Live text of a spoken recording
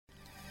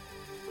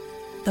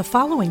The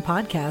following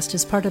podcast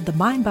is part of the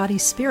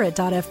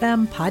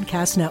MindBodySpirit.fm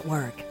podcast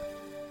network.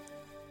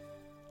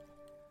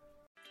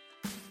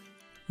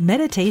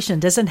 Meditation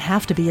doesn't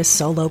have to be a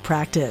solo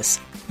practice.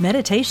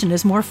 Meditation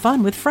is more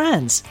fun with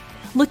friends.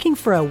 Looking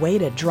for a way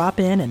to drop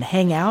in and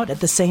hang out at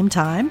the same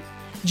time?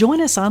 Join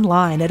us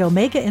online at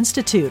Omega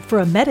Institute for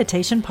a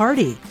meditation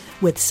party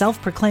with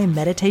self-proclaimed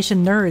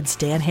meditation nerds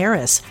Dan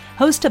Harris,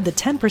 host of the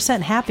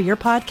 10% Happier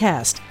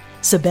podcast,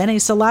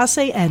 Sabene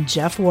Selassie, and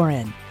Jeff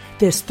Warren.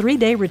 This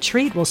 3-day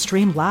retreat will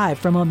stream live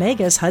from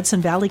Omega's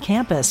Hudson Valley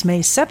campus May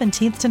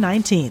 17th to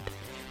 19th.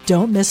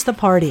 Don't miss the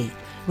party.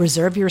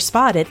 Reserve your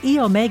spot at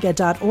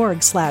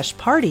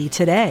eomega.org/party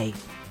today.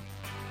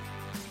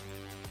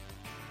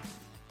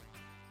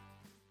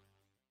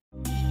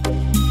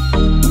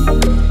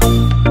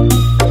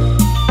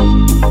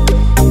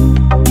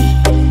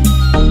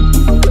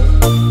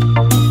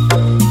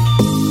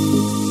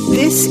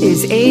 This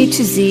is A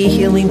to Z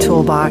Healing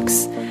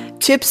Toolbox.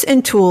 Tips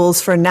and tools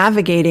for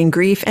navigating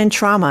grief and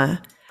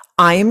trauma.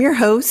 I am your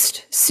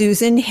host,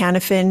 Susan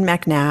Hannafin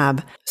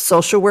McNabb,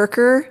 social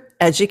worker,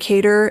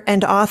 educator,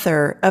 and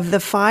author of the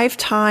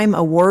 5-time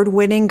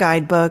award-winning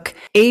guidebook,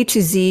 A to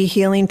Z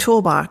Healing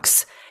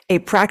Toolbox, a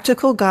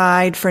practical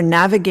guide for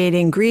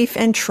navigating grief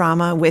and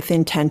trauma with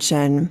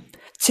intention.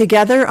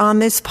 Together on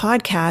this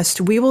podcast,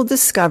 we will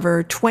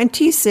discover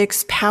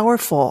 26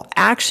 powerful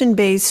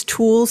action-based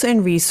tools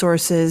and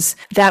resources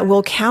that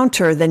will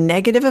counter the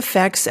negative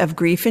effects of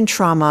grief and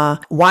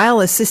trauma while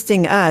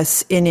assisting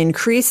us in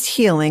increased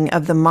healing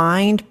of the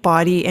mind,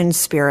 body, and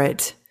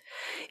spirit.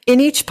 In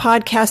each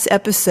podcast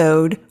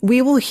episode,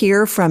 we will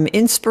hear from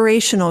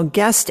inspirational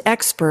guest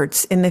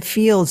experts in the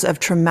fields of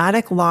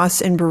traumatic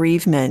loss and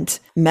bereavement,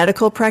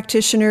 medical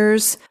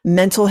practitioners,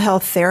 mental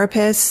health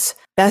therapists,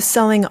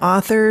 best-selling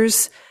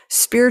authors,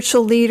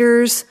 spiritual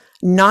leaders,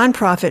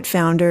 nonprofit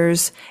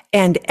founders,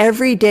 and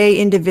everyday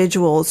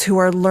individuals who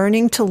are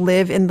learning to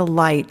live in the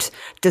light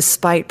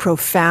despite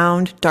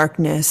profound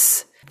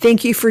darkness.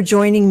 Thank you for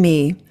joining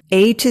me.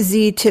 A to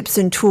Z tips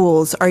and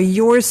tools are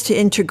yours to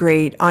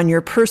integrate on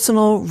your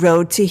personal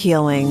road to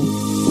healing.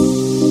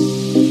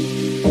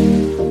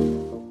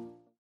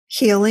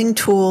 Healing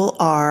Tool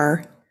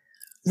R,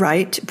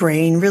 Right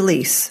Brain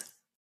Release.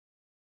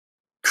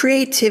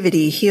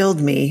 Creativity healed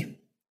me.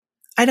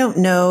 I don't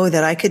know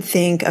that I could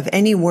think of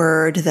any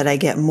word that I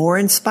get more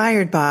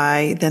inspired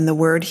by than the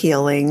word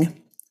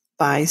healing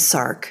by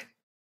Sark.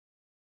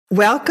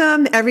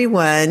 Welcome,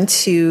 everyone,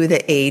 to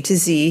the A to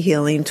Z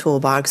Healing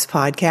Toolbox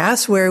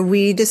podcast, where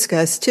we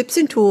discuss tips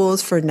and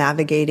tools for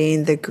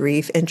navigating the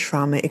grief and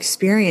trauma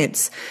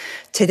experience.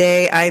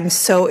 Today, I'm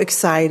so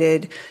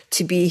excited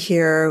to be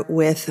here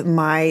with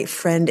my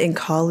friend and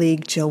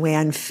colleague,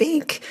 Joanne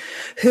Fink,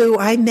 who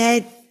I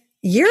met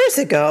years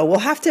ago. We'll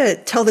have to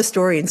tell the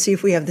story and see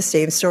if we have the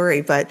same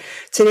story. But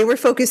today we're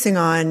focusing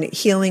on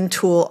Healing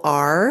Tool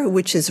R,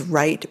 which is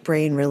Right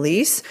Brain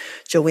Release.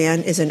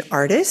 Joanne is an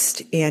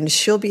artist, and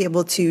she'll be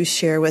able to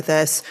share with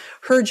us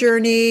her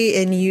journey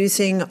in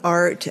using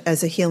art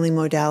as a healing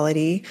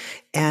modality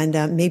and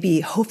maybe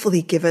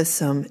hopefully give us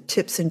some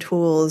tips and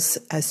tools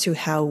as to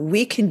how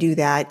we can do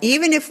that,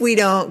 even if we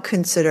don't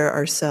consider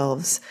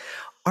ourselves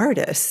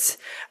artists.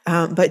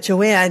 But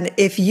Joanne,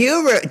 do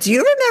you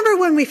remember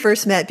when we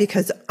first met?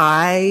 Because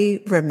I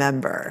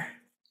remember.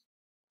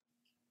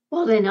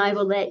 Well, then I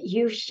will let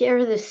you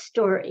share the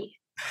story.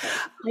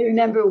 I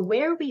remember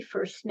where we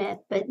first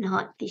met, but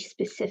not the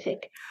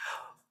specific.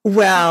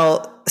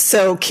 Well,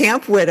 so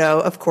Camp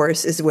Widow, of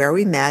course, is where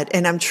we met.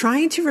 And I'm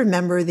trying to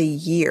remember the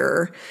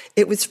year.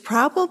 It was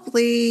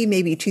probably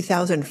maybe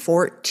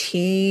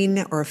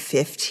 2014 or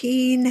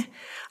 15,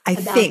 I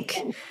think.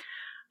 Then.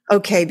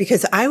 Okay,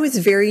 because I was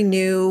very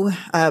new.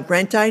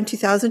 Brent died in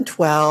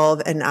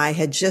 2012, and I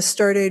had just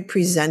started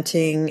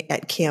presenting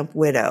at Camp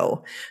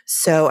Widow.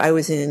 So I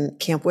was in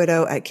Camp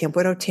Widow at Camp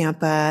Widow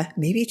Tampa,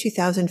 maybe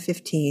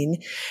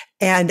 2015.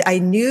 And I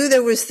knew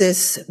there was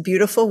this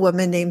beautiful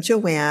woman named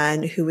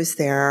Joanne who was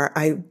there.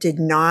 I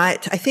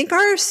think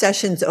our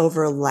sessions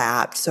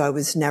overlapped, so I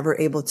was never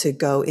able to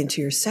go into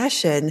your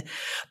session.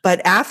 But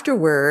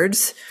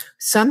afterwards,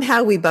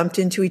 somehow we bumped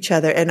into each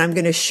other, and I'm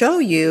going to show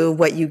you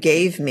what you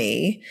gave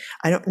me.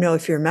 I don't know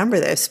if you remember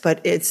this, but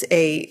it's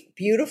a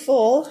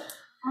beautiful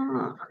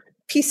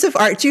piece of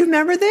art. Do you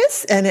remember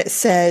this? And it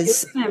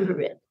says, I remember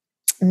it.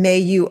 May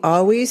you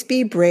always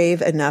be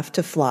brave enough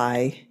to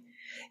fly.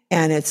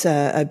 And it's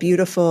a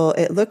beautiful,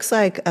 it looks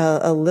like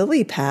a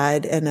lily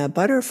pad and a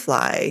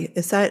butterfly.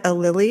 Is that a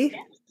lily?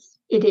 Yes,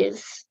 it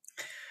is.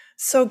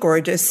 So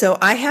gorgeous. So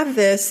I have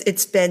this.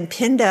 It's been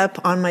pinned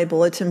up on my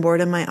bulletin board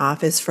in my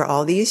office for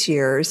all these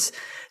years,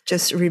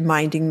 just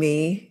reminding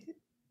me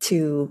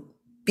to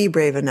be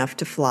brave enough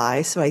to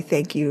fly. So I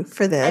thank you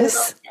for this. I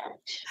love that.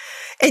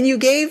 And you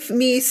gave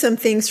me some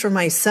things for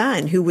my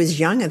son, who was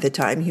young at the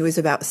time. He was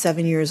about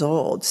 7 years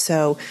old.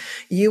 So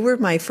you were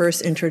my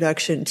first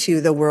introduction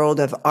to the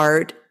world of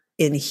art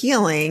in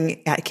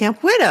healing at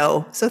Camp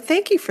Widow. So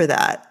thank you for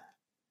that.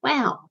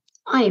 Wow.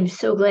 I am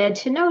so glad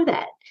to know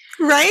that.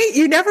 Right?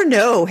 You never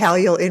know how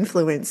you'll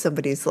influence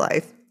somebody's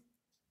life.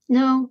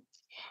 No.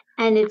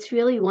 And it's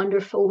really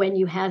wonderful when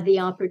you have the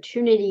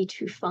opportunity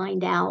to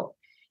find out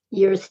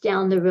years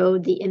down the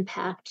road the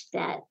impact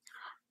that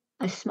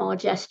a small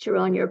gesture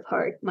on your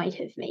part might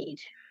have made.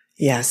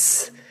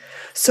 Yes.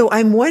 So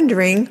I'm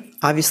wondering,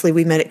 obviously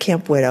we met at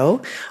Camp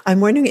Widow.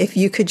 I'm wondering if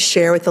you could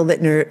share with the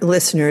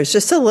listeners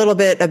just a little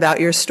bit about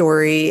your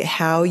story,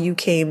 how you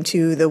came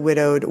to the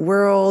widowed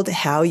world,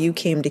 how you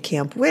came to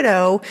Camp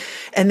Widow.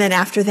 And then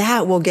after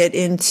that, we'll get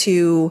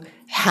into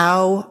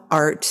how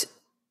art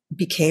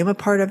became a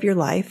part of your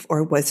life,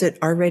 or was it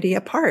already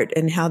a part,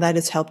 and how that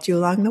has helped you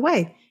along the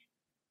way.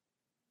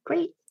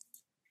 Great.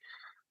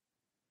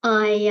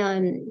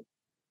 I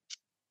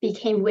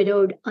became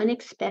widowed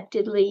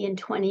unexpectedly in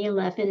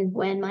 2011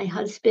 when my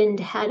husband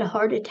had a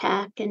heart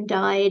attack and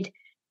died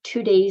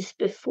 2 days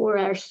before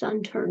our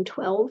son turned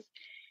 12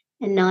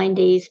 and 9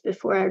 days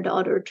before our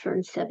daughter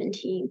turned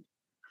 17.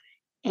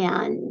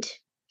 And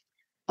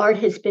art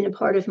has been a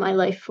part of my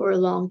life for a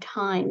long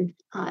time.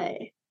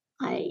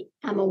 I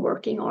am a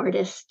working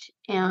artist,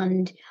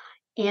 and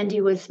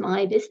Andy was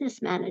my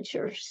business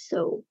manager.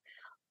 So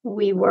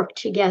we worked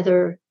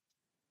together,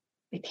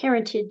 we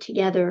parented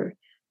together,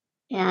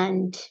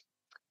 and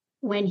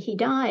when he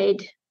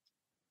died,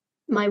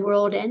 my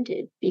world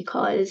ended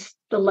because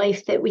the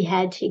life that we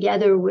had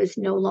together was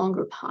no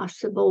longer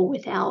possible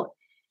without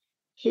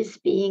his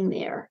being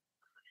there.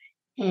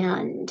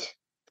 And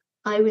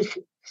I was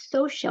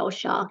so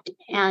shell-shocked,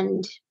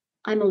 and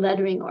I'm a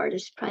lettering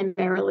artist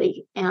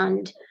primarily,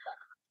 and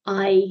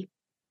I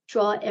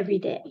draw every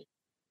day,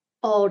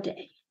 all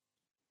day.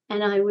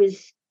 And I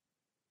was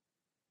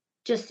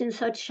just in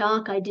such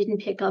shock, I didn't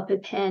pick up a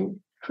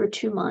pen for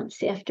 2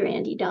 months after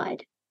Andy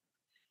died.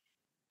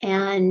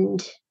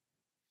 And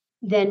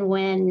then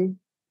when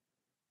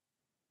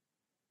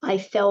I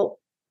felt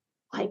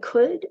I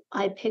could,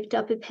 I picked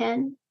up a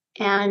pen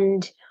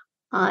and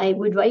I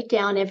would write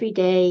down every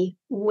day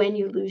when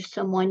you lose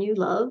someone you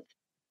love.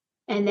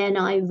 And then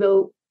I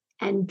wrote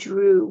and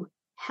drew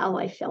how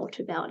I felt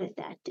about it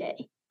that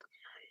day.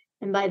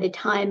 And by the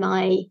time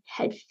I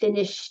had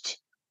finished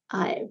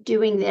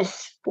doing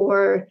this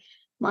for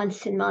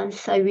months and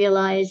months, I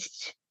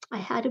realized I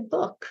had a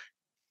book.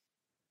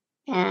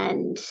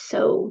 And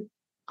so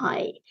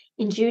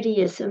in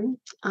Judaism,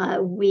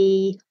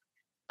 we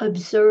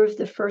observe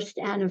the first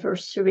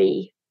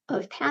anniversary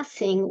of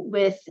passing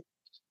with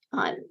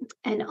an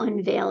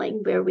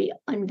unveiling where we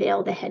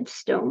unveil the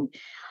headstone.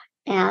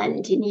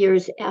 And in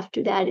years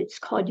after that, it's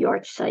called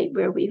Yahrzeit,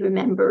 where we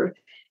remember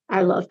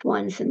our loved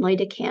ones and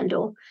light a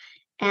candle.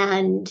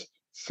 And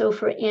so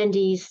for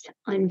Andy's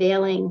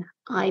unveiling,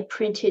 I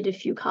printed a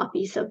few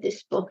copies of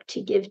this book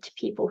to give to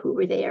people who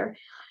were there.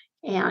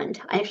 And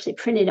I actually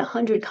printed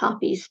 100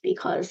 copies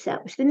because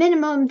that was the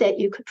minimum that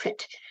you could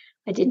print.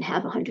 I didn't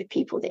have 100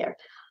 people there.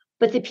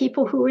 But the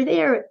people who were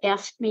there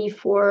asked me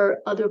for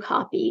other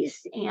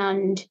copies,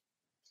 and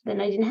then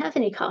I didn't have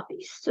any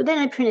copies. So then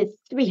I printed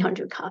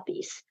 300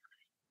 copies.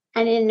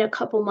 And in a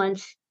couple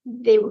months,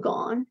 they were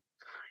gone.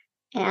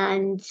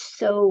 And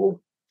so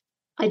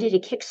I did a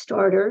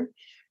Kickstarter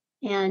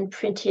and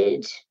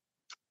printed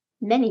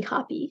many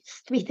copies,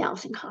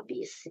 3,000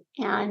 copies.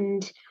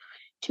 And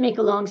to make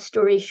a long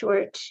story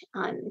short,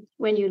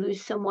 when you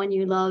lose someone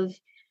you love,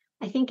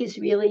 I think it's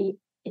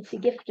a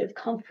gift of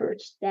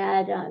comfort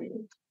that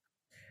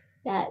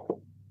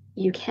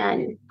you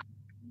can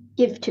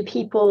give to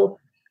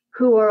people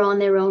who are on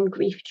their own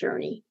grief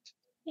journey.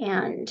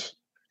 And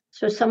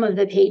so some of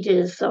the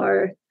pages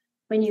are,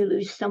 when you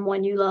lose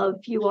someone you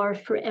love, you are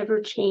forever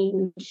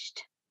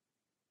changed.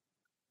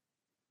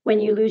 When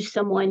you lose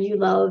someone you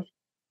love,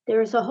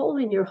 there is a hole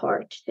in your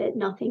heart that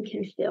nothing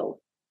can fill.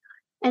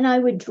 And I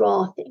would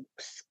draw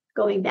things,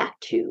 going back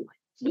to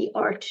the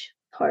art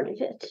part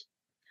of it.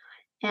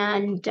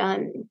 And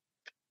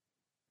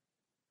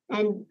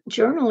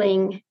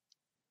journaling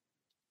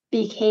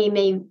became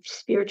a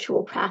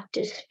spiritual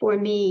practice for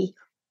me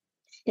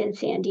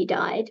since Andy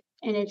died.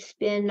 And it's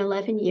been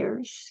 11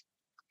 years.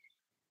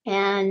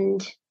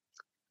 And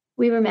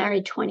we were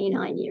married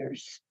 29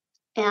 years.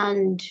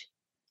 And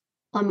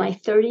on my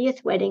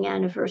 30th wedding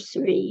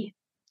anniversary,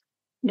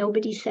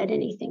 nobody said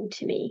anything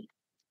to me.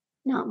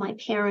 Not my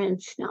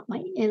parents, not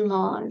my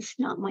in-laws,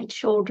 not my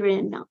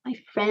children, not my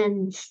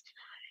friends.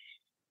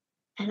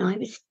 And I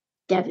was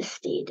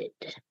devastated.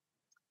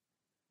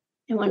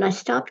 And when I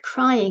stopped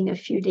crying a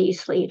few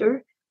days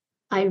later,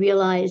 I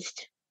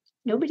realized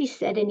nobody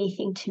said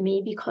anything to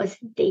me because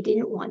they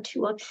didn't want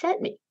to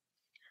upset me.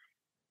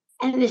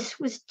 And this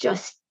was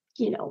just,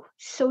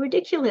 so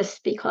ridiculous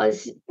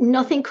because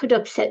nothing could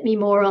upset me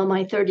more on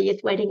my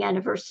 30th wedding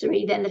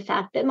anniversary than the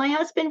fact that my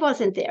husband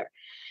wasn't there.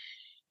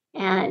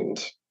 And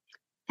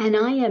I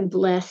am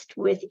blessed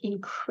with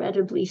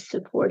incredibly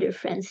supportive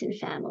friends and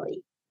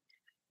family.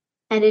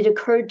 And it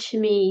occurred to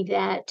me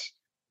that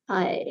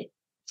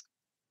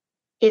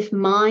if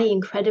my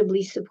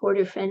incredibly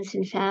supportive friends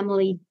and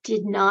family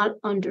did not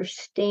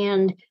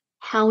understand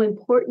how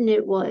important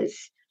it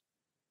was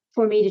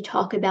for me to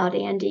talk about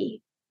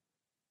Andy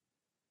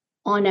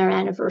on our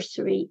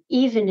anniversary,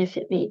 even if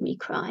it made me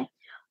cry,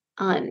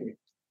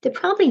 that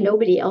probably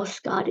nobody else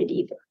got it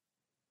either.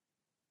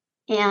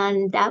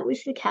 And that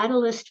was the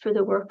catalyst for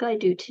the work I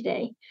do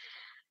today.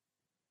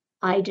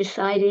 I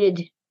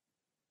decided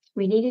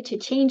we needed to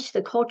change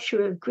the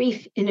culture of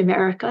grief in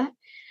America.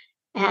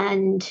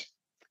 And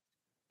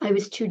I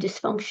was too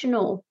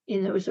dysfunctional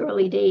in those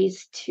early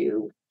days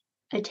to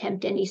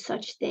attempt any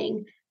such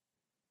thing.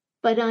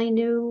 But I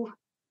knew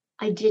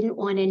I didn't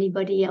want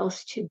anybody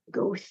else to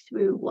go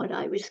through what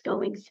I was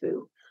going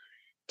through,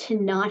 to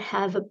not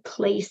have a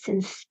place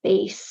and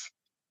space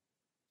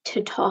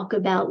to talk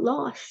about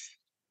loss.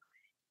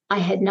 I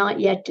had not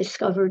yet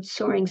discovered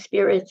Soaring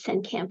Spirits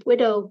and Camp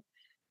Widow,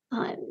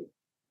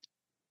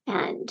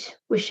 and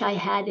wish I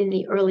had in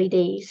the early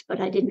days, but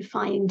I didn't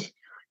find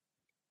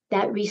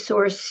that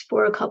resource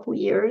for a couple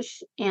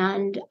years,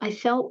 and I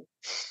felt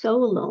so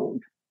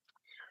alone.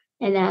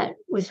 And that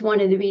was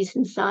one of the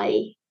reasons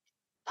I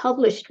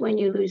published When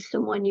You Lose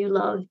Someone You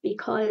Love,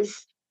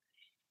 because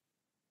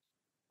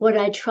what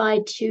I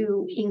tried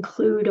to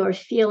include are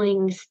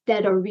feelings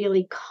that are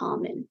really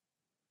common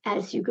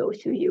as you go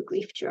through your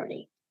grief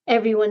journey.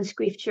 Everyone's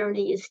grief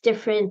journey is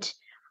different,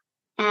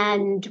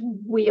 and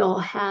we all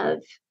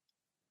have,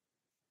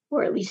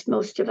 or at least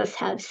most of us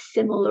have,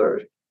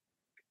 similar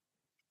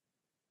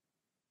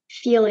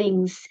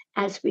feelings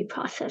as we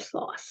process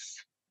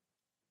loss.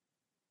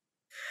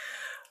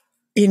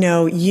 You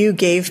know, you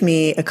gave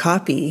me a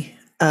copy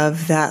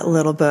of that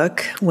little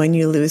book, When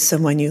You Lose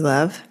Someone You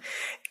Love.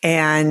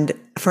 And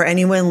for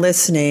anyone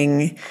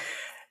listening,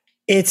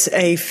 it's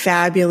a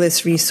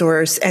fabulous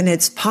resource and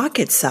it's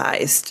pocket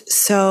sized.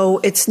 So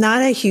it's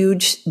not a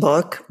huge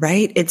book,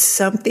 right? It's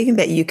something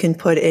that you can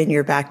put in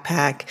your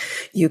backpack.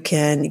 You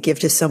can give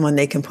to someone,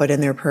 they can put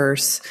in their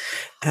purse.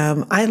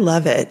 I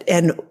love it.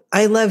 And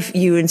I love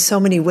you in so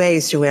many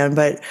ways, Joanne,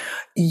 but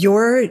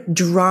your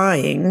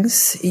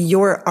drawings,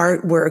 your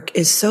artwork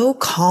is so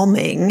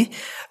calming.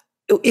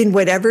 In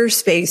whatever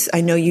space.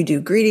 I know you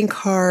do greeting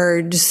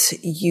cards.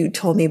 You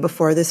told me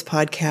before this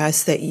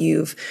podcast that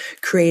you've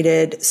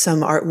created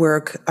some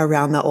artwork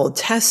around the Old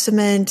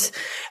Testament,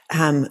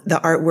 the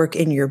artwork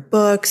in your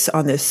books,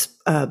 on this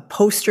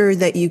poster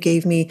that you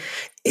gave me.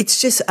 It's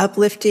just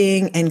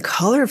uplifting and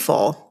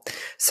colorful.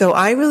 So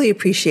I really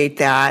appreciate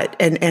that.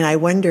 And I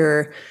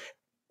wonder,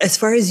 as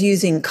far as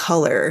using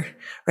color,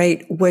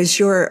 right? Was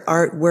your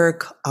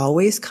artwork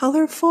always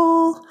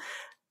colorful?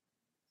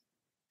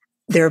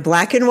 There are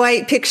black and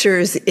white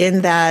pictures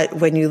in that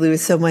When You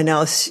Lose Someone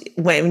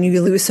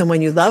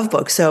You Love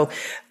book. So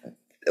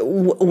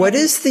what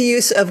is the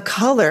use of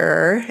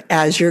color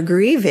as you're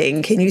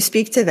grieving? Can you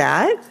speak to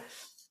that?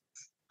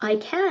 I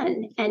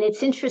can. And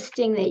it's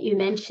interesting that you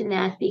mentioned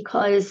that,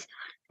 because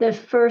the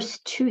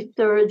first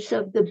 2/3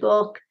 of the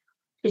book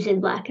is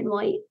in black and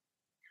white.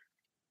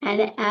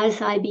 And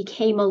as I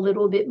became a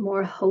little bit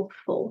more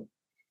hopeful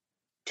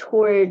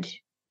toward,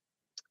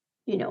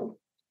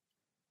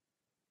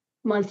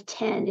 month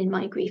 10 in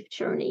my grief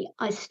journey,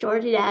 I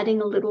started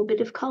adding a little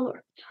bit of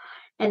color.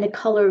 And the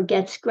color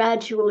gets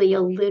gradually a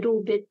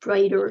little bit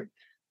brighter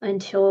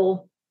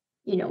until,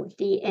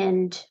 the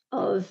end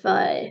of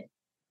the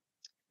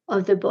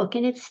book.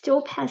 And it's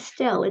still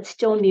pastel, it's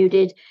still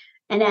muted.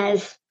 And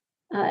as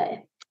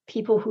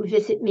people who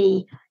visit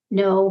me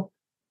know,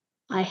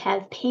 I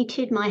have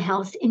painted my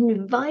house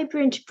in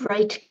vibrant,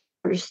 bright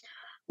colors,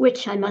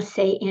 which I must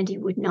say Andy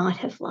would not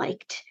have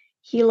liked.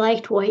 He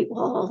liked white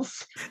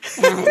walls,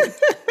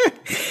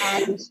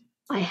 and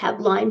I have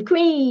lime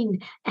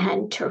green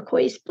and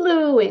turquoise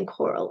blue and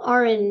coral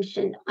orange,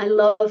 and I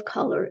love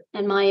color.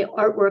 And my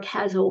artwork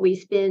has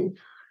always been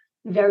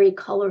very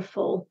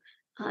colorful.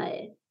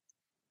 And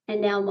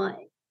now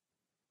my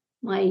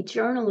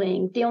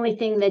journaling, the only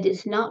thing that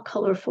is not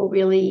colorful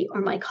really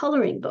are my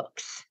coloring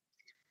books.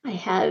 I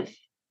have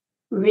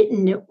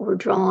written or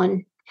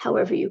drawn,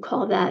 however you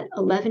call that,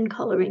 11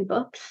 coloring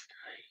books.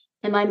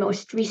 And my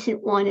most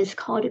recent one is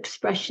called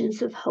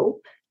Expressions of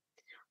Hope,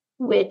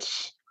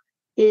 which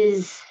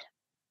was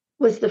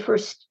the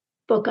first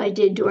book I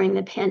did during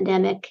the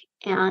pandemic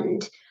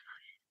and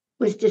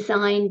was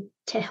designed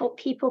to help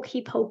people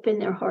keep hope in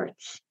their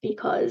hearts,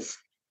 because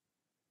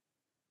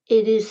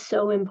it is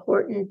so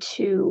important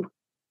to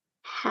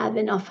have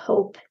enough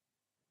hope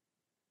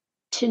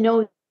to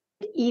know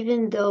that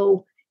even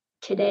though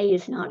today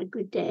is not a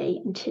good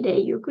day and today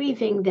you're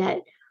grieving,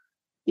 that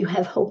you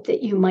have hope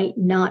that you might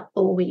not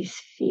always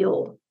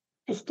feel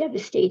as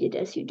devastated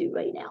as you do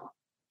right now.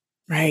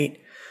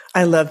 Right.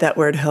 I love that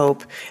word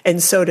hope.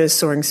 And so does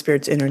Soaring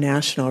Spirits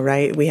International,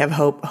 right? We have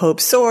Hope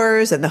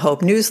Soars and the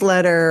Hope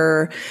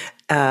newsletter,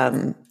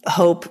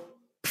 Hope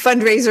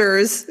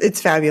fundraisers.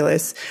 It's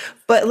fabulous.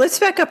 But let's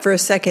back up for a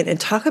second and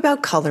talk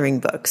about coloring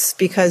books,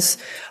 because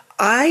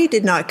I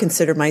did not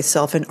consider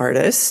myself an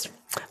artist.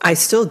 I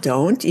still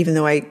don't, even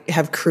though I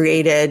have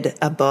created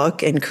a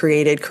book and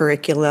created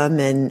curriculum,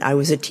 and I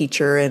was a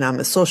teacher and I'm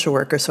a social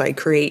worker, so I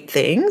create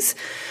things.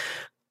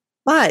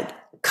 But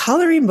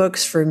coloring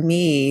books for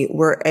me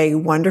were a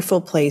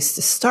wonderful place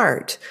to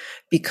start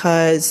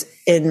because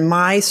in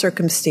my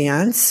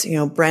circumstance,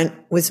 Brent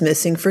was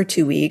missing for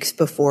 2 weeks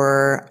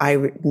before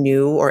I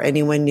knew or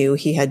anyone knew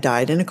he had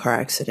died in a car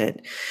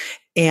accident.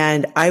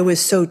 And I was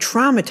so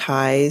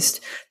traumatized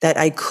that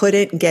I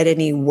couldn't get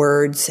any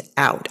words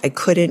out. I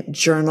couldn't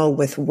journal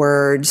with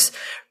words,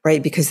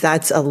 right? Because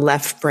that's a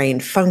left brain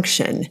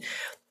function.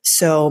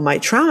 So my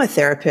trauma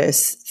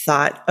therapist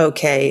thought,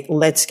 okay,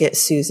 let's get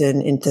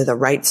Susan into the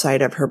right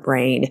side of her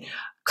brain,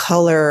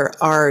 color,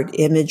 art,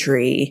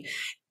 imagery,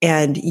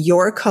 and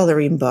your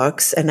coloring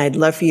books. And I'd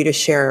love for you to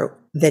share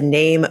the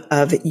name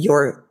of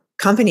your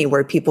company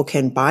where people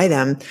can buy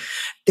them.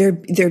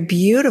 They're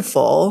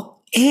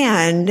beautiful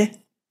and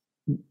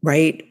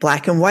right,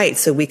 black and white,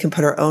 so we can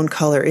put our own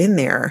color in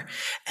there.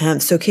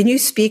 So can you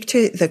speak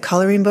to the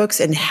coloring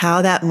books and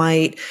how that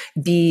might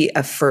be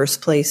a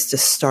first place to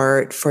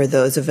start for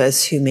those of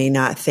us who may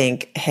not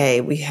think,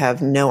 hey, we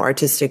have no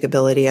artistic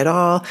ability at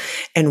all,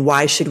 and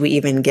why should we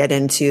even get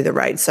into the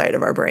right side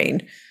of our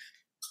brain?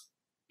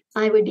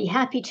 I would be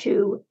happy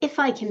to, if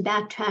I can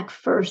backtrack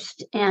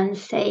first and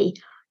say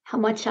how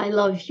much I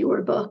love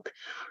your book.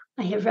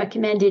 I have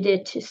recommended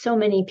it to so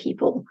many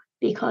people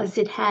because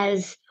it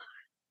has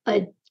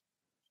a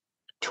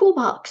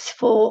toolbox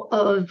full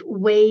of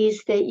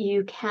ways that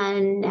you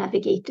can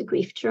navigate the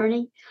grief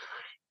journey.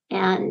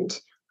 And,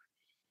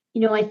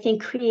 I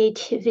think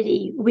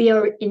creativity, we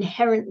are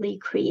inherently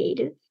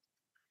creative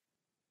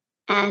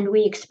and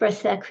we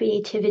express that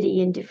creativity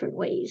in different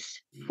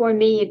ways. For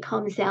me, it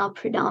comes out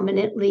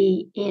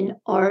predominantly in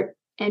art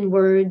and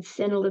words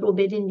and a little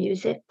bit in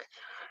music.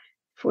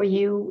 For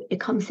you, it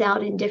comes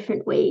out in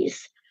different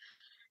ways.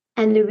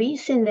 And the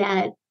reason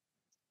that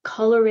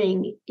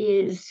coloring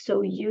is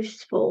so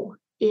useful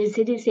is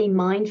it is a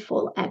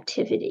mindful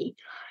activity.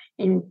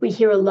 And we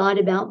hear a lot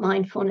about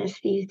mindfulness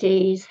these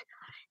days.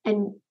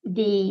 And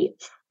the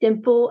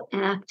simple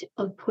act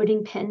of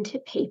putting pen to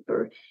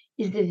paper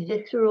is the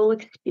visceral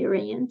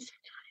experience.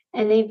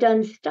 And they've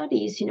done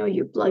studies,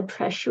 your blood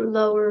pressure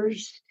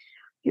lowers,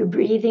 your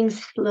breathing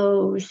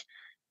slows.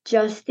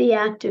 Just the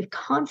act of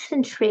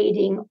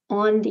concentrating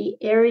on the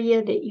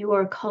area that you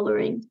are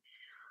coloring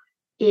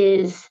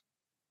is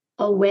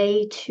a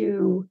way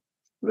to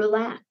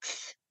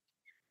relax.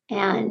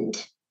 And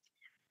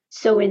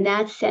so in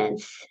that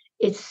sense,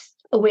 it's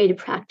a way to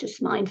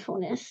practice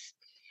mindfulness.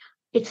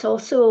 It's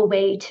also a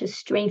way to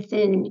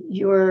strengthen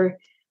your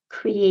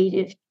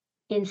creative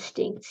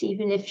instincts,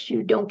 even if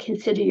you don't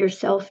consider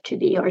yourself to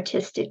be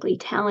artistically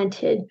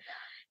talented.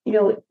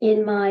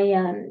 In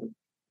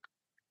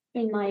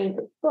my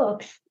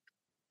books,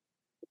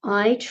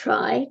 I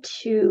try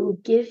to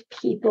give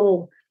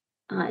people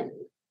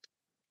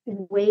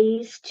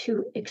ways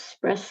to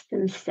express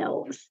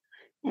themselves.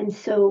 And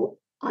so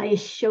I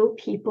show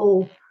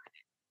people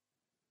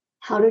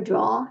how to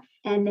draw,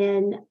 and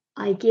then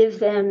I give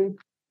them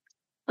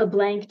a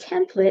blank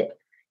template,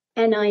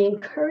 and I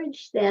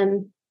encourage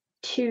them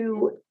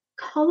to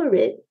color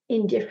it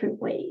in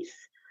different ways,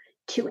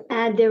 to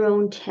add their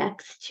own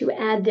text, to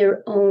add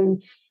their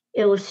own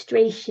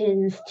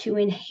illustrations, to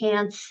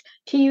enhance,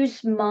 to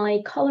use my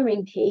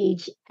coloring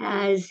page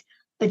as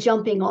a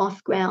jumping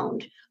off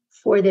ground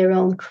for their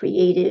own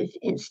creative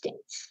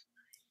instincts.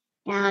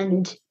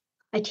 And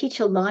I teach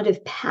a lot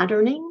of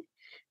patterning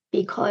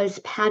because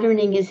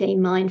patterning is a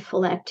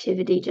mindful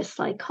activity, just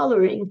like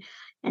coloring.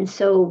 And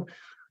so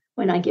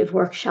when I give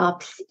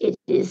workshops, it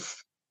is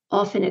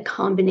often a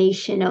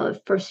combination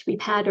of first we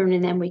pattern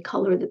and then we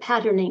color the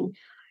patterning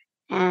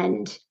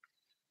and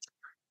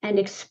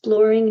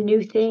exploring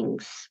new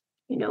things.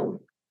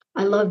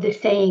 I love the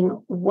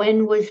saying,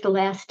 when was the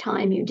last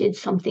time you did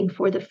something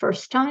for the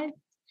first time?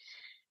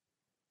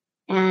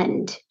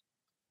 And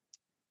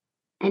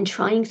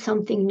trying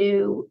something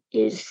new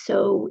is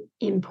so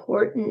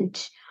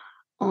important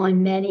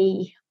on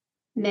many,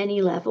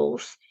 many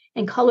levels.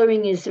 And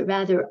coloring is a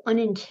rather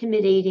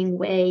unintimidating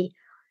way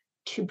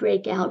to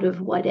break out of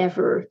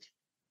whatever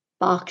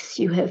box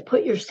you have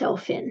put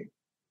yourself in.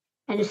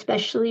 And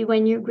especially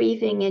when you're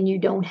grieving and you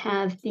don't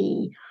have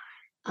the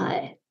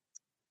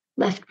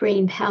left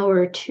brain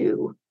power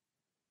to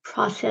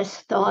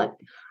process thought,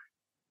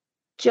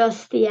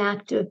 just the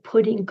act of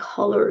putting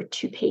color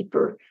to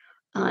paper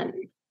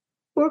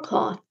or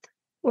cloth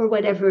or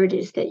whatever it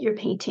is that you're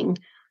painting.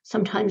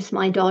 Sometimes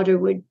my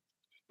daughter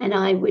and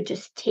I would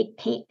just take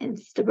paint and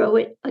throw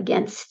it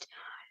against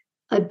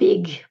a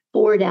big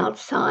board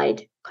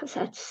outside because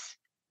that's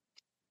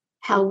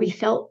how we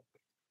felt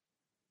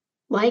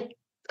like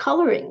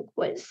coloring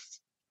was,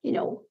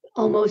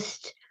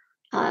 almost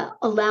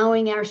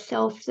allowing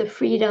ourselves the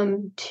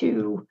freedom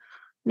to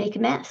make a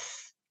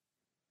mess.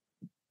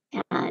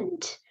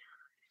 And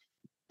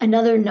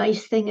another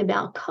nice thing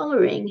about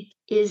coloring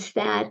is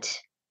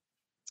that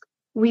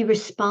we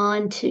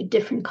respond to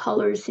different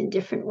colors in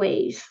different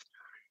ways.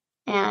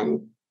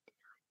 And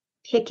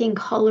picking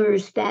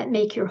colors that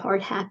make your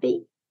heart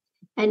happy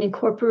and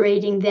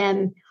incorporating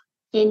them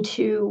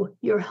into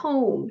your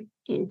home,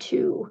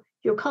 into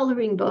your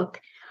coloring book,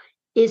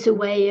 is a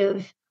way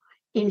of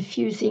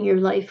infusing your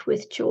life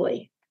with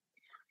joy.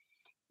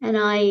 And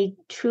I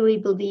truly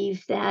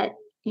believe that,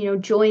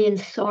 joy and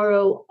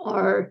sorrow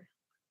are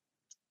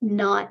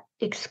not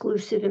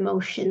exclusive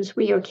emotions.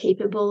 We are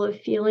capable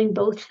of feeling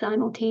both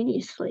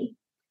simultaneously.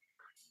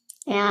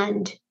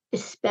 And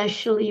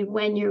especially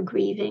when you're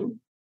grieving,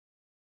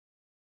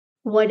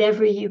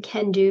 whatever you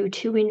can do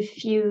to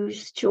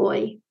infuse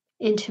joy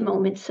into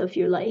moments of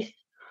your life.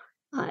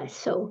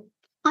 So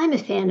I'm a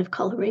fan of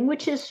coloring,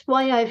 which is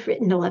why I've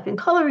written 11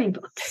 coloring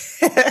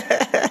books.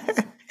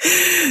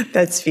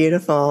 That's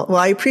beautiful. Well,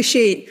 I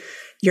appreciate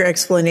your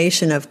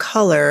explanation of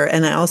color,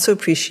 and I also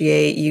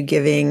appreciate you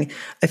giving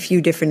a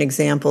few different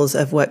examples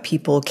of what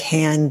people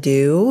can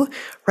do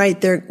right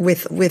there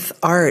with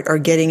art or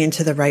getting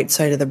into the right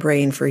side of the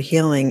brain for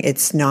healing.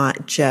 It's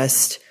not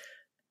just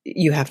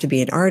you have to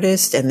be an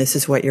artist and this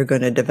is what you're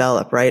going to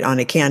develop, right, on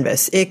a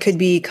canvas. It could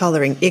be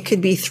coloring. It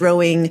could be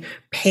throwing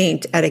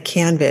paint at a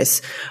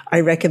canvas.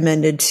 I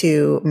recommended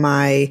to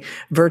my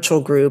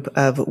virtual group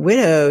of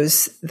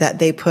widows that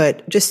they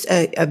put just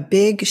a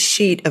big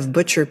sheet of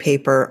butcher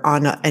paper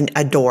on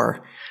a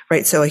door,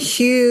 right? So a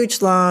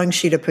huge long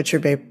sheet of butcher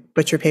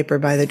paper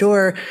by the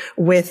door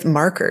with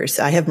markers.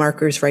 I have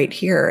markers right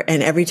here.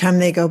 And every time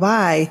they go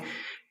by,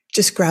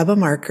 just grab a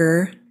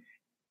marker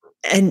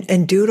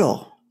and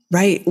doodle.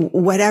 Right.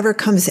 Whatever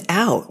comes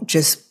out,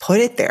 just put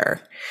it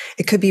there.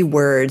 It could be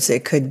words.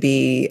 It could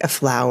be a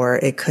flower.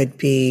 It could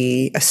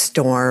be a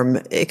storm.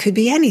 It could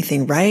be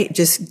anything, right?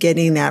 Just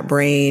getting that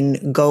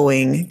brain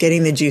going,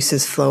 getting the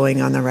juices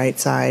flowing on the right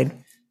side.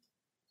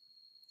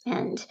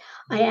 And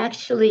I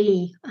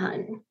actually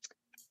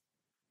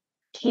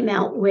came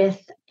out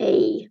with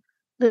a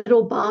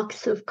little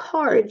box of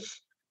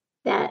cards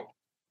that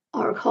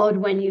are called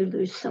When You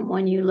Lose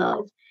Someone You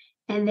Love.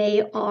 And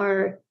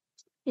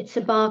it's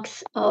a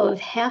box of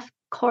half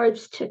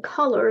cards to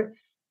color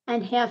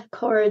and half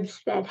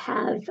cards that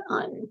have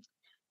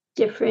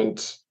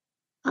different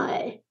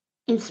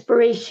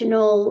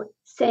inspirational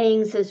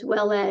sayings as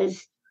well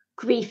as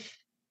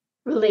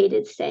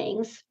grief-related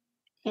sayings.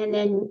 And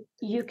then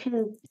you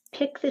can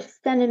pick the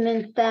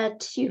sentiment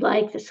that you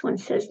like. This one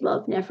says,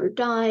 "Love never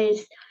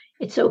dies."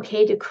 It's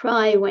okay to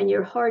cry when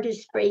your heart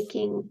is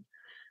breaking.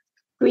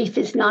 Grief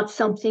is not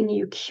something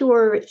you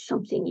cure, it's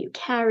something you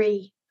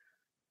carry.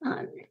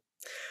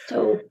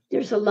 So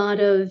there's a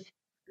lot of,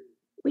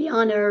 we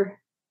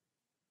honor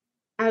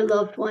our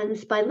loved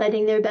ones by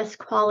letting their best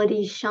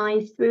qualities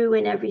shine through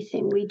in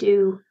everything we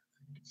do.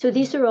 So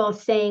these are all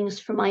sayings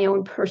from my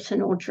own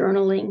personal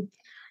journaling.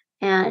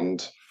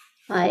 And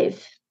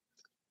I've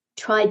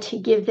tried to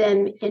give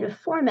them in a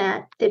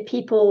format that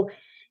people,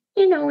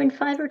 in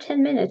 5 or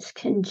 10 minutes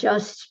can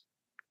just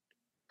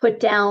put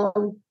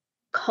down,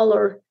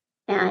 color.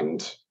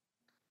 And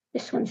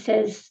this one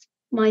says,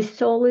 "My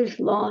soul is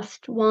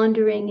lost,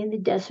 wandering in the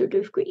desert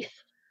of grief."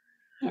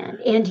 And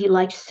Andy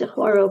likes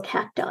saguaro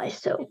cacti,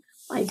 so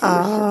I do.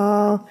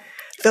 Oh,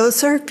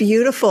 those are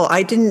beautiful.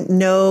 I didn't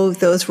know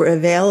those were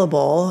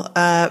available.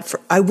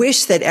 I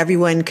wish that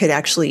everyone could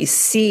actually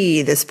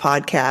see this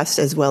podcast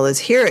as well as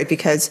hear it,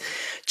 because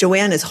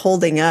Joanne is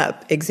holding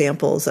up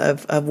examples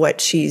of what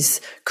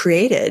she's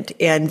created.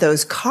 And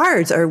those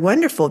cards are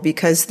wonderful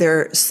because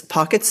they're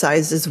pocket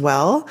sized as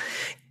well.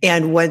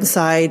 And one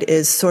side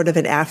is sort of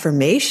an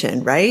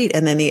affirmation, right?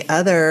 And then the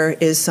other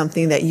is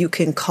something that you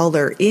can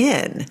color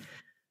in.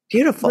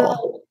 Beautiful.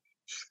 Well,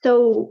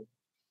 so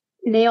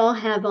they all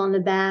have on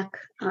the back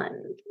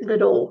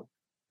little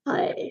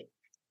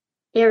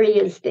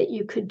areas that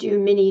you could do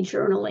mini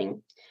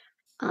journaling.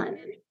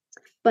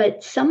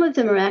 But some of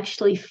them are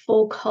actually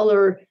full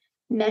color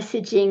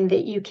messaging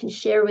that you can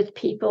share with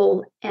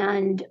people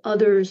and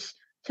others.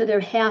 So they're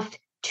half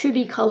to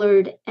be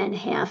colored and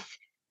half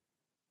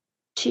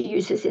to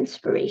use as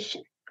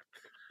inspiration.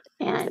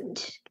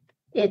 And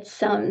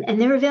it's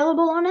and they're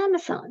available on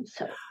Amazon.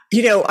 So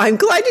I'm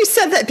glad you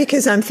said that,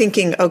 because I'm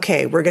thinking,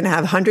 okay, we're going to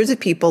have hundreds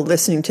of people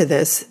listening to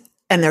this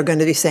and they're going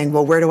to be saying,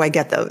 well, where do I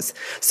get those?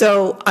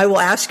 So I will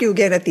ask you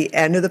again at the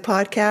end of the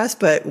podcast,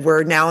 but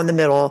we're now in the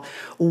middle.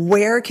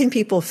 Where can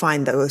people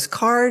find those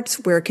cards?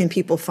 Where can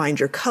people find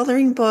your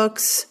coloring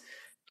books?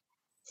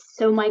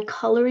 So my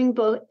coloring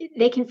book,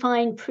 they can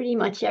find pretty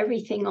much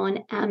everything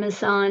on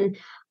Amazon.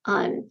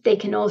 They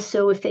can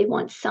also, if they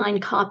want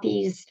signed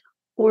copies,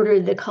 order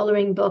the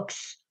coloring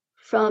books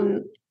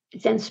from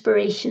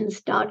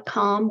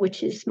Zenspirations.com,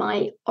 which is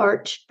my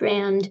art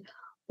brand,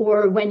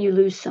 or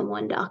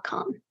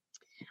whenyoulosesomeone.com.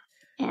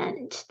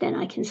 And then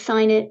I can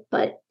sign it,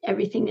 but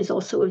everything is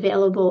also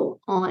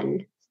available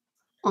on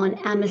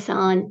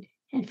Amazon.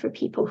 And for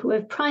people who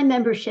have Prime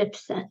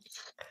memberships,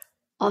 that's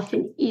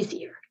often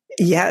easier.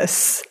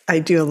 Yes, I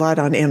do a lot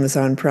on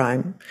Amazon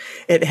Prime.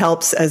 It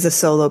helps as a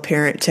solo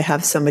parent to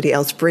have somebody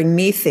else bring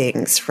me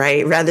things,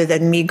 right? Rather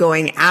than me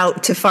going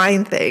out to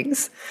find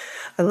things.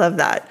 I love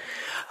that.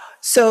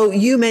 So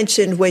you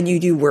mentioned when you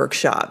do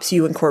workshops,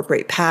 you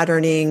incorporate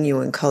patterning,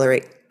 you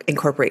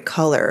incorporate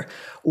color.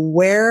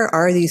 Where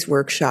are these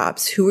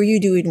workshops? Who are you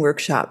doing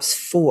workshops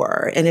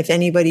for? And if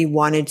anybody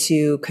wanted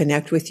to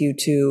connect with you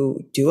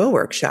to do a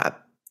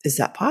workshop, is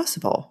that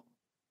possible?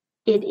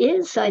 It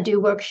is. I do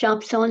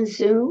workshops on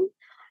Zoom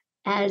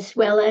as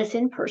well as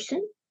in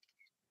person.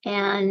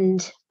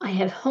 And I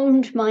have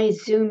honed my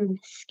Zoom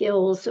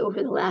skills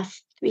over the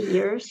last 3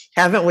 years.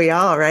 Haven't we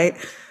all, right?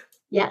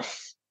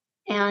 Yes.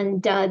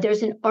 And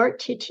there's an art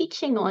to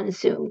teaching on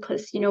Zoom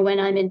because, when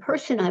I'm in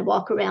person, I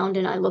walk around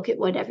and I look at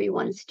what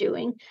everyone's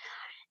doing.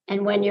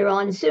 And when you're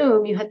on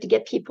Zoom, you have to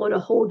get people to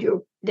hold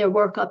their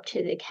work up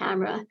to the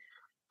camera.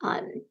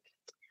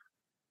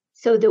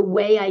 So the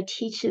way I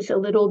teach is a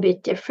little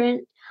bit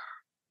different.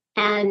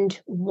 And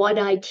what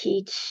I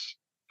teach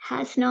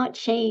has not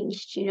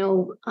changed.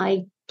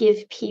 I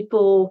give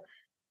people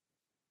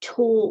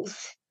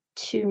tools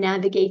to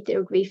navigate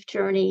their grief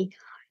journey.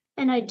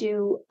 And I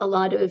do a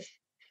lot of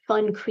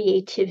fun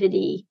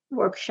creativity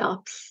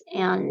workshops,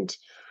 and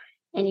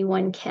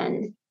anyone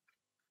can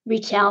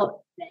reach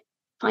out.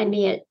 Find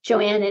me at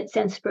Joanne at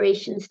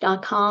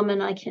Zenspirations.com,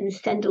 and I can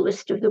send a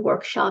list of the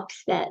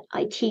workshops that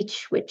I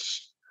teach,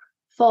 which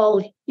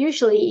fall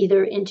usually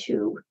either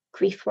into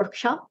grief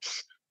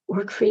workshops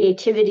or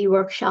creativity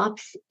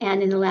workshops.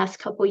 And in the last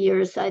couple of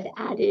years, I've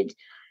added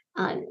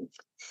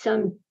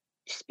some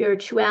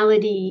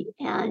spirituality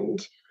and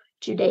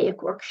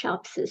Judaic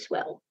workshops as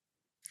well.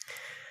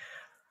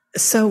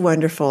 So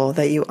wonderful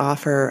that you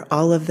offer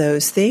all of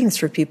those things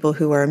for people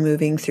who are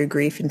moving through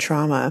grief and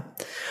trauma.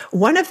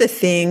 One of the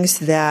things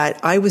that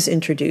I was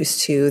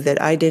introduced to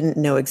that I didn't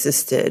know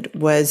existed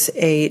was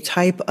a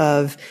type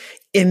of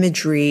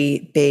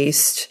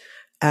imagery-based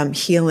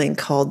healing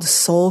called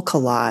soul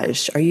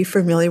collage. Are you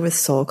familiar with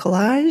soul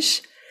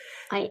collage?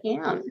 I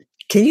am.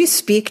 Can you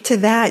speak to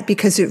that?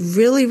 Because it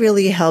really,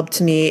 really helped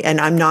me. And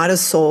I'm not a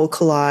soul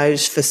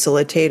collage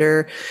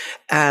facilitator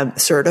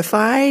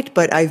certified,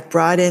 but I've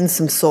brought in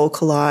some soul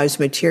collage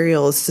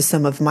materials to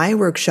some of my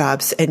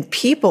workshops, and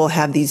people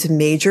have these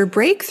major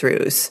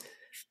breakthroughs.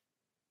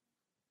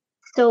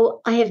 So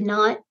I have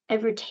not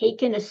ever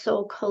taken a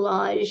soul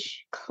collage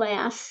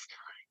class.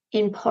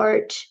 In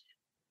part,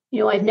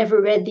 I've never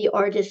read the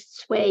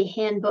Artist's Way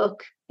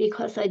handbook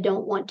because I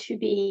don't want to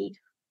be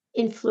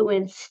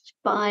influenced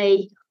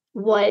by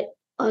what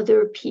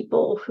other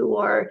people who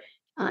are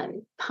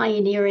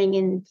pioneering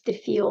in the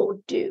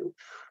field do.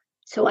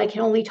 So I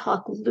can only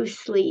talk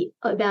loosely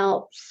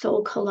about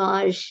soul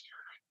collage.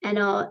 And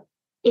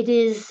it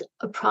is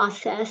a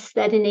process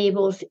that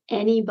enables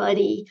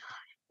anybody,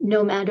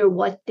 no matter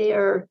what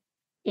their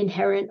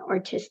inherent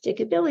artistic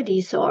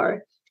abilities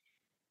are,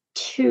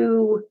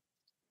 to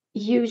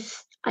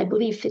use, I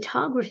believe,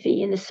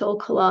 photography in the soul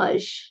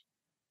collage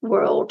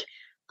world,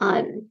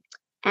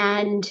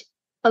 and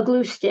a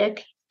glue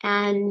stick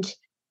and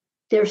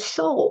their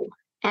soul,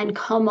 and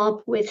come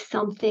up with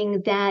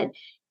something that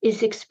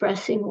is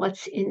expressing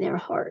what's in their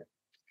heart.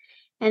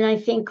 And I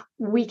think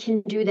we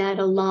can do that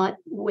a lot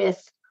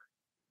with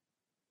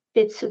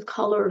bits of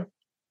color.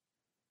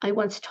 I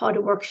once taught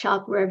a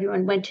workshop where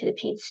everyone went to the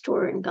paint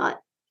store and got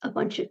a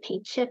bunch of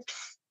paint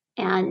chips,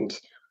 and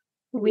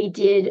we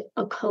did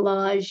a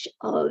collage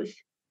of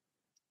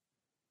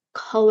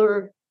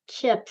color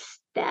chips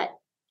that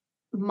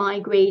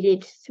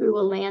migrated through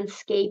a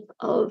landscape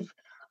of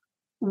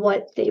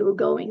what they were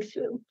going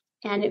through.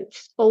 And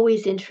it's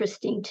always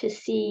interesting to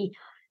see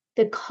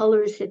the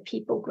colors that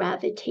people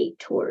gravitate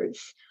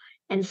towards,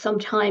 and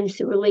sometimes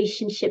the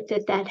relationship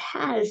that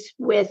has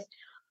with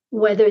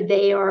whether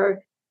they are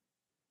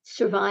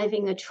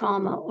surviving a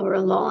trauma or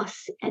a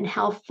loss, and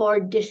how far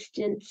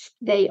distanced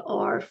they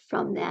are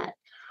from that.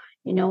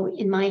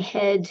 In my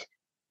head,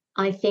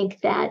 I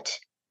think that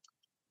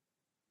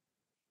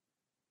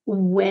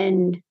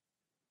when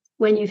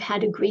you've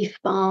had a grief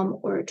bomb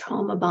or a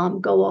trauma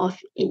bomb go off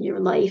in your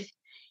life,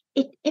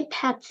 it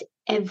impacts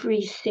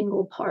every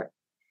single part,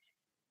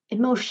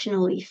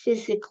 emotionally,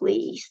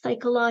 physically,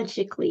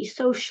 psychologically,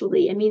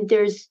 socially. I mean,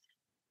 there's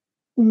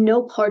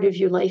no part of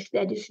your life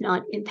that is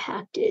not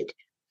impacted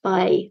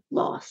by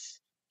loss,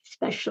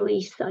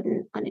 especially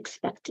sudden,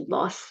 unexpected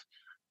loss.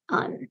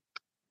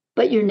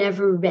 But you're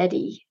never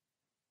ready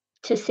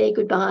to say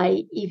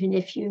goodbye, even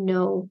if you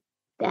know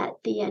that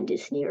the end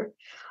is near.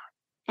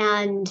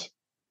 And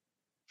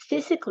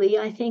physically,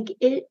 I think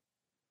it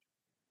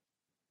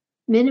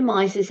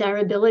minimizes our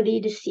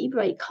ability to see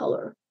bright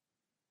color.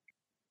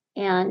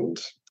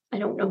 And I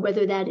don't know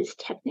whether that is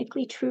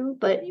technically true,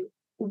 but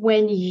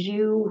when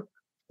you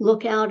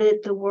look out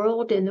at the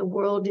world and the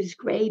world is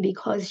gray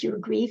because you're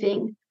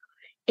grieving,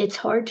 it's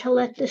hard to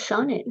let the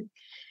sun in.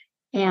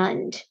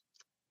 And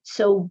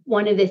so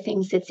one of the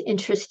things that's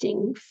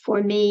interesting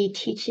for me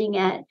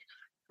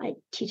I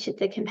teach at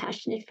the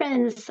Compassionate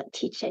Friends, I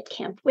teach at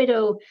Camp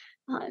Widow,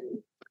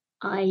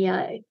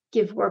 I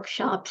give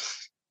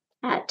workshops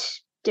at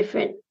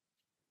different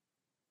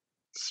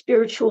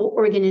spiritual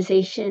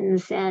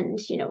organizations and,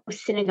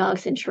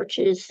 synagogues and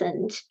churches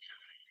and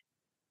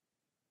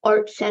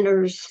art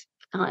centers,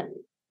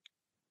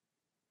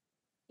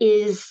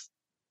 is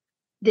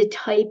the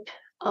type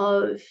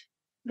of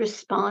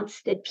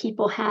response that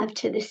people have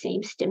to the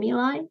same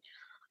stimuli.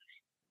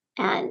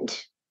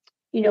 And,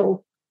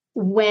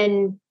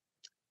 when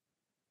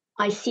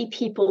I see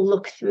people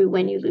look through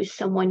when you lose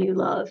someone you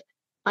love,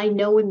 I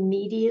know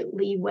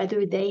immediately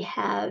whether they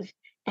have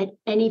at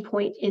any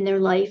point in their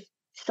life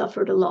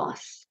suffered a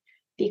loss,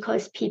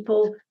 because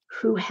people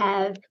who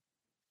have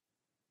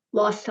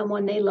lost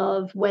someone they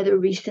love, whether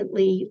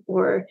recently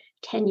or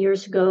 10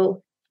 years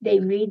ago, they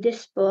read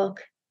this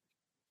book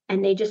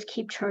and they just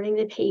keep turning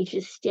the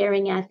pages,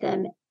 staring at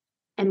them.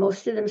 And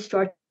most of them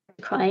start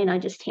crying. I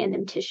just hand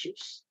them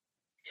tissues.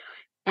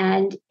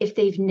 And if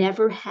they've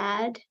never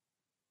had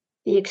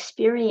the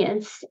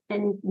experience,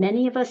 and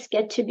many of us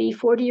get to be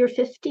 40 or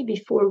 50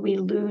 before we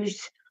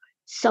lose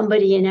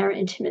somebody in our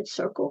intimate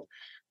circle.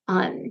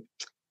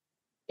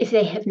 If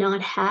they have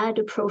not had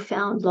a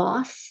profound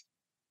loss,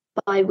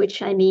 by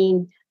which I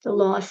mean the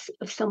loss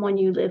of someone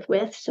you live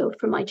with. So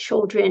for my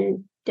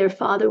children, their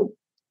father,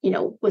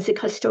 was a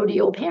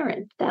custodial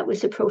parent. That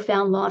was a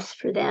profound loss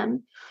for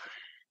them.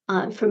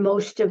 For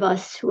most of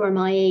us who are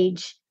my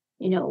age,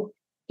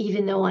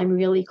 even though I'm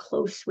really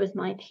close with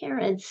my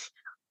parents,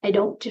 I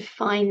don't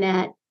define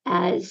that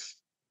as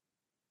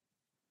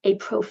a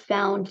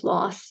profound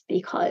loss,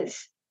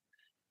 because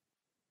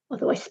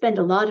although I spend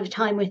a lot of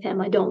time with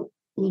them, I don't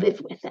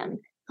live with them.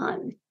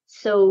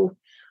 So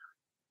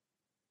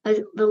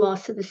the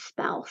loss of a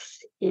spouse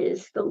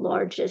is the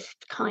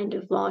largest kind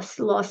of loss.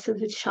 The loss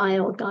of a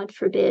child, God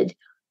forbid,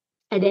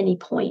 at any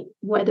point,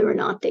 whether or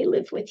not they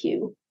live with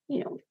you,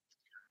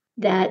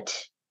 that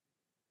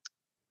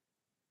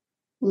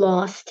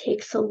loss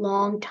takes a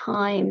long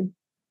time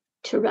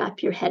to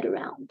wrap your head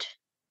around.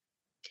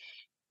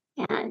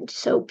 And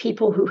so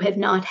people who have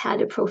not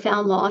had a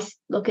profound loss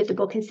look at the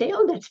book and say,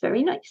 oh, that's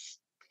very nice.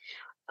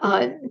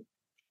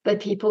 But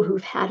people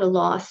who've had a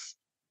loss,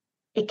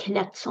 it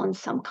connects on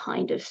some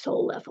kind of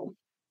soul level.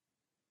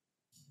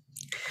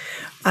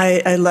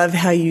 I love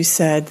how you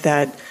said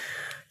that,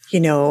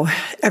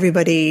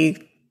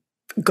 everybody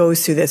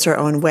goes through this our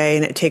own way,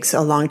 and it takes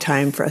a long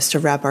time for us to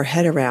wrap our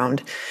head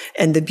around.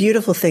 And the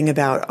beautiful thing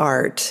about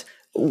art,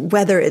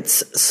 whether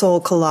it's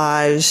soul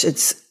collage,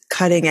 it's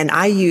cutting, and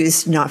I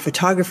used not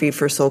photography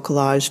for soul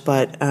collage,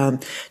 but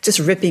just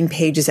ripping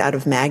pages out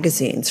of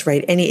magazines,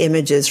 right? Any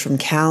images from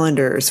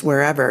calendars,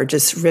 wherever,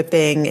 just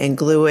ripping and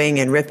gluing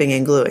and ripping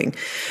and gluing.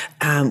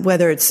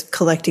 Whether it's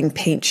collecting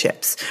paint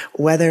chips,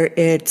 whether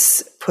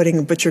it's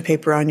putting butcher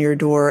paper on your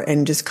door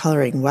and just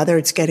coloring, whether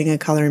it's getting a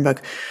coloring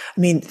book.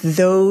 I mean,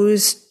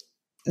 those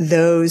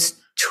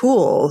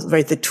tools,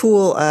 right? The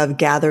tool of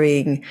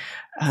gathering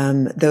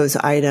those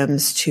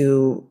items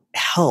to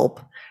help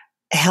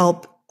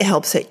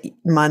helps at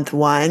month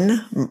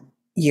 1,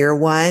 year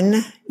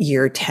 1,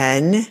 year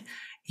 10,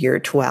 year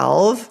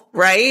 12,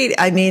 right?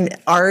 I mean,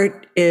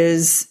 art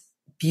is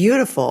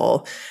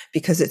beautiful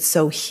because it's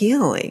so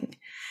healing.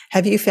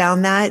 Have you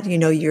found that?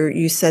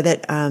 You said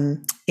that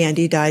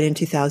Andy died in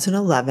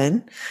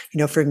 2011.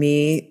 For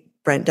me,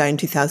 Brent died in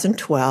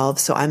 2012.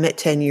 So I'm at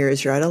 10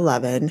 years, you're at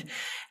 11.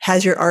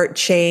 Has your art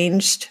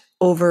changed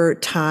over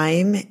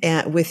time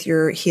with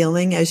your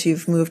healing as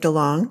you've moved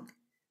along?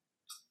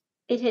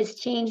 It has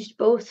changed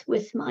both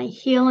with my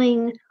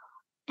healing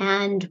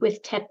and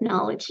with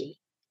technology.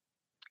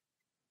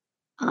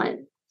 I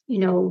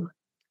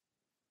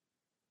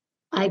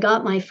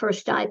got my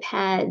first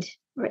iPad,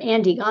 or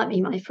Andy got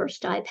me my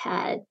first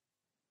iPad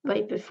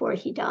right before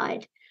he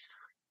died.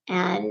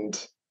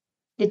 And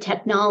the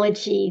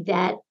technology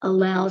that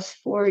allows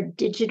for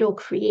digital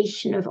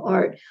creation of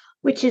art,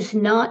 which is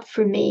not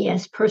for me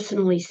as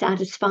personally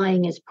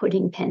satisfying as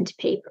putting pen to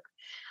paper.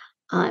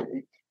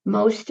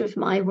 Most of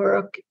my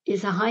work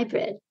is a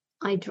hybrid.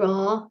 I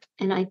draw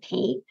and I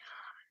paint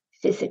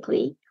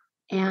physically,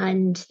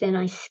 and then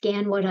I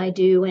scan what I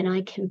do and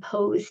I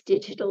compose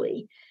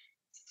digitally.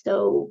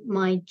 So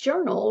my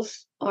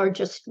journals are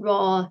just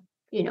raw,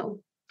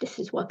 this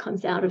is what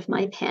comes out of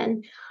my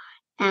pen.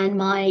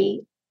 And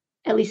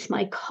at least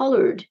my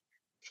colored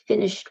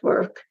finished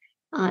work,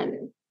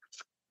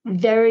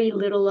 very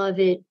little of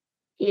it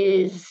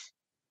is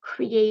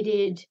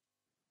created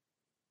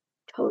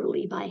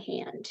totally by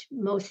hand.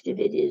 Most of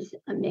it is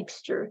a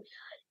mixture.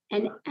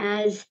 And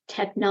as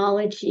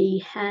technology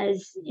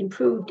has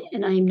improved,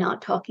 and I'm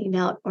not talking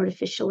about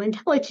artificial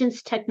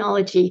intelligence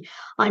technology,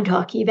 I'm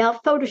talking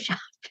about Photoshop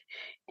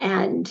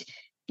and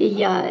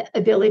the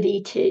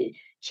ability to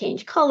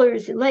change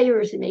colors and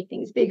layers and make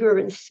things bigger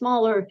and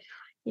smaller.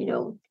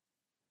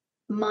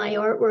 My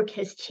artwork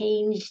has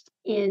changed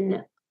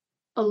in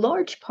a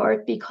large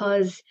part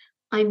because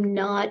I'm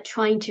not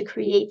trying to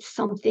create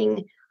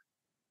something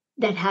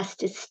that has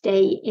to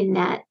stay in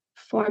that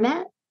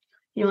format.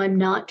 I'm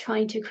not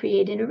trying to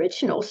create an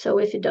original. So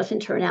if it doesn't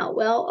turn out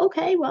well,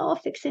 okay, I'll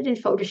fix it in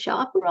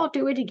Photoshop or I'll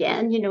do it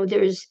again.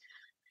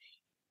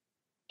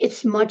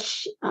 It's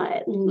much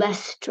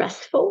less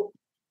stressful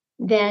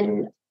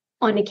than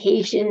on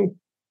occasion.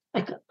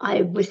 Like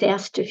I was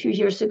asked a few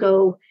years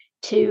ago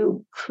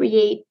to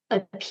create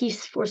a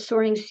piece for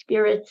Soaring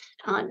Spirits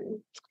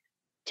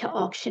to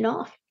auction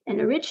off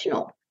an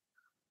original.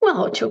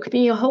 Well, it took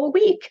me a whole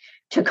week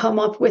to come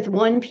up with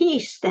one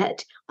piece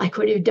that I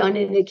could have done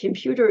in the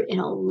computer in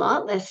a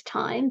lot less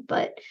time.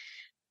 But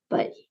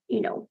to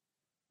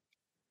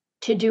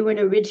do an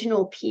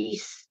original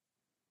piece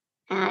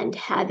and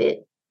have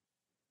it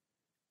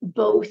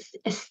both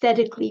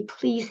aesthetically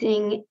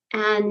pleasing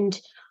and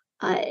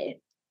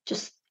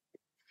just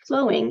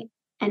flowing.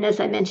 And as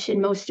I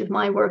mentioned, most of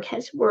my work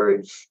has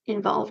words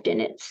involved in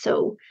it.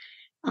 So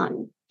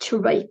to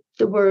write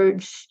the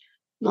words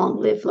 "Long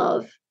Live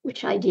Love,"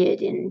 which I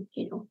did in,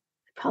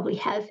 probably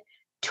have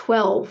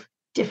 12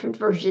 different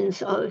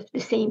versions of the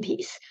same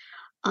piece.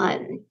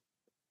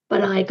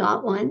 But I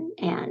got one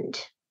and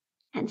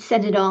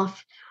sent it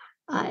off,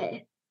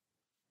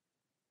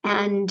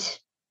 and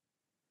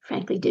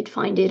frankly did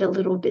find it a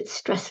little bit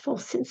stressful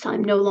since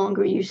I'm no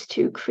longer used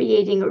to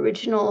creating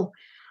original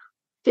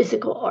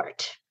physical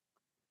art.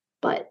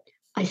 But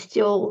I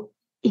still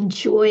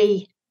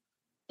enjoy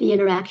the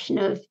interaction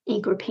of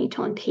ink or paint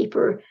on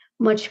paper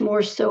much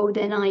more so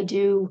than I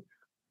do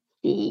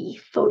the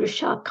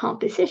Photoshop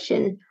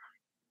composition.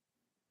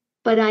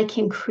 But I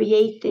can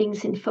create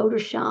things in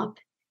Photoshop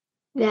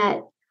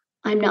that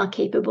I'm not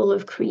capable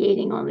of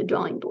creating on the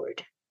drawing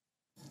board.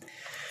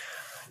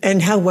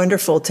 And how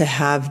wonderful to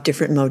have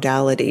different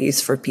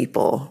modalities for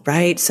people,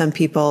 right? Some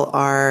people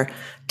are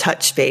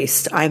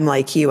touch-based. I'm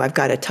like you. I've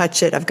got to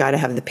touch it. I've got to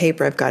have the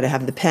paper. I've got to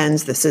have the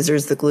pens, the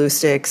scissors, the glue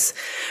sticks.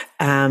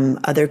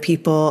 Other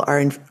people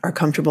are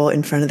comfortable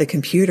in front of the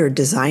computer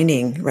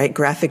designing, right?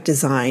 Graphic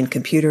design,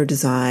 computer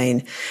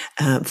design,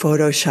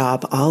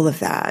 Photoshop, all of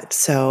that.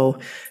 So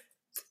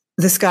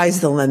the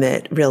sky's the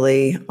limit,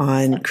 really,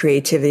 on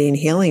creativity and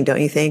healing, don't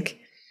you think?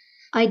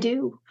 I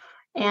do.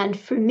 And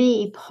for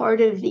me,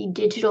 part of the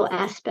digital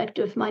aspect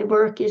of my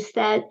work is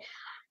that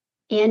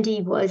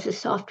Andy was a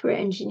software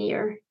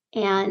engineer,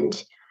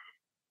 and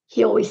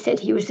he always said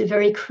he was a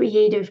very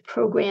creative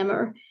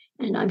programmer.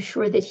 And I'm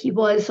sure that he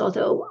was,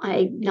 although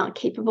I'm not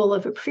capable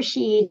of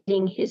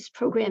appreciating his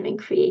programming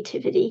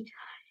creativity.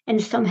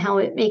 And somehow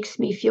it makes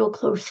me feel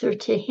closer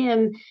to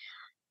him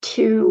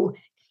to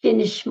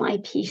finish my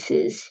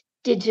pieces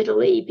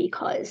digitally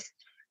because,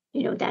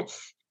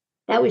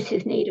 that was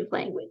his native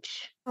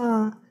language.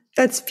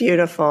 That's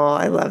beautiful.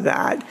 I love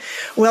that.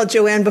 Well,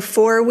 Joanne,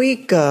 before we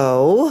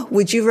go,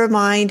 would you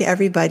remind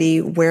everybody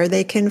where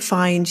they can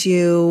find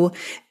you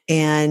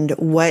and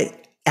what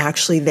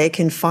actually they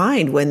can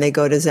find when they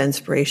go to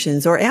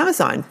Zenspirations or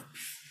Amazon?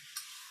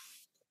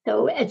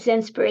 So at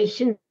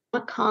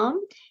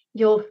Zenspirations.com,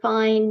 you'll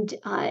find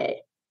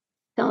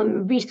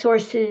some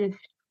resources,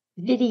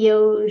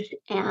 videos,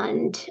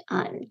 and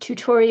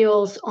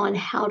tutorials on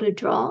how to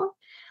draw.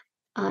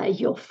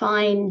 You'll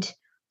find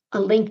a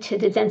link to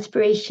the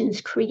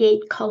Zenspirations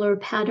Create Color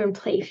Pattern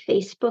Play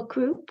Facebook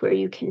group where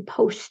you can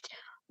post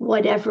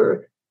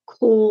whatever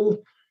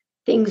cool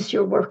things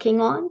you're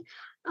working on,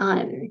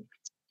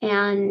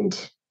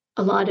 and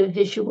a lot of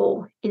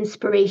visual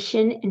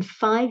inspiration and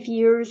 5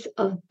 years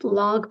of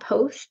blog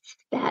posts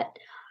that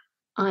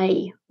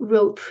I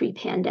wrote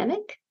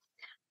pre-pandemic.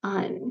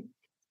 At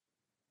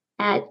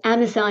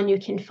Amazon, you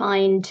can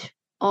find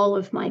all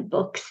of my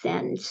books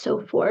and so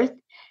forth.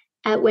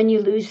 At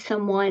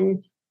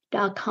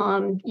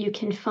whenyoulosesomeone.com, you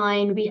can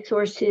find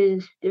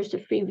resources. There's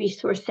a free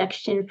resource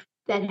section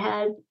that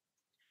has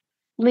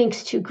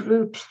links to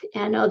groups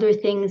and other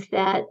things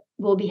that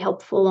will be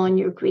helpful on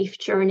your grief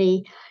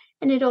journey.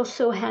 And it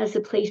also has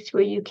a place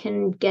where you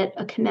can get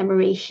a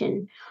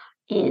commemoration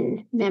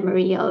in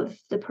memory of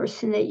the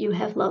person that you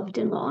have loved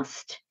and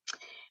lost.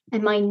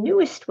 And my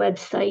newest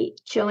website,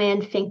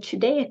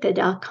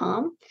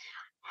 JoanneFinkJudaica.com,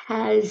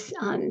 has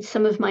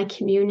some of my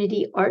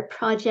community art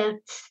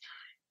projects.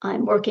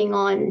 I'm working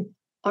on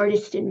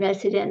artist in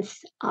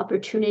residence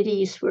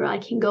opportunities where I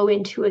can go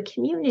into a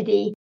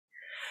community.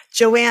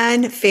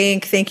 Joanne,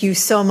 Fink, thank you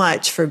so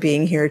much for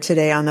being here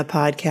today on the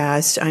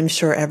podcast. I'm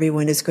sure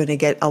everyone is going to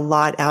get a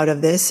lot out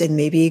of this and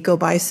maybe go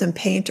buy some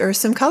paint or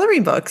some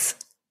coloring books.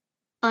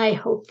 I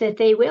hope that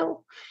they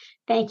will.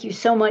 Thank you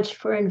so much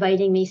for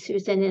inviting me,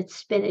 Susan.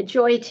 It's been a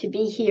joy to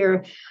be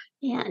here,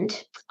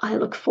 and I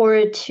look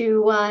forward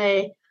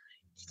to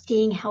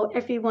seeing how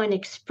everyone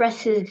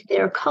expresses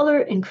their color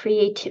and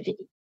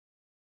creativity.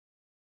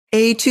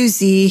 A to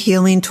Z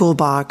Healing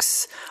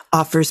Toolbox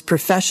offers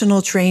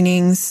professional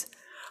trainings,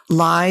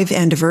 live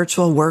and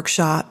virtual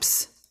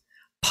workshops,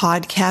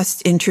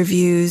 podcast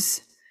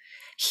interviews,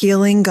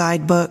 healing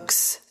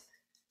guidebooks,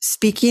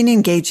 speaking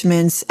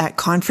engagements at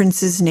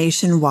conferences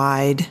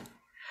nationwide,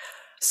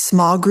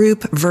 small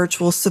group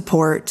virtual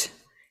support,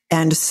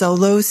 and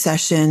solo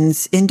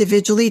sessions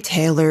individually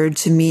tailored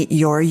to meet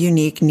your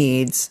unique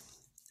needs.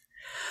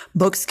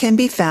 Books can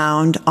be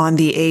found on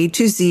the A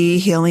to Z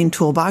Healing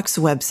Toolbox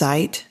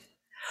website,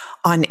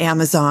 on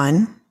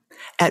Amazon,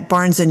 at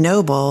Barnes &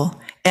 Noble,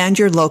 and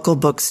your local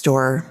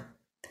bookstore.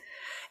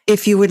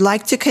 If you would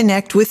like to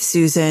connect with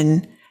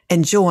Susan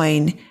and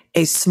join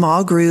a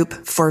small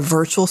group for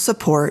virtual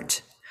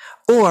support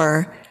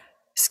or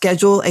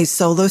schedule a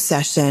solo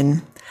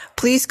session,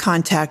 please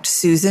contact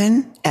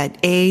Susan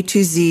at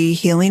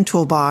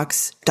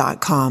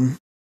a2zhealingtoolbox.com.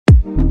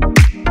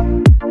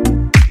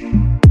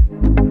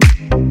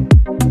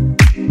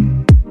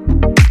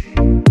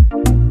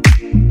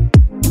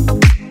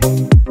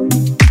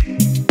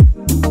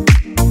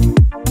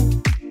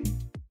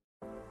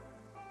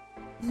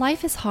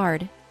 Life is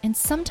hard, and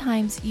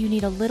sometimes you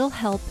need a little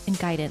help and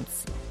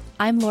guidance.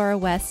 I'm Laura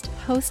West,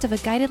 host of a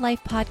Guided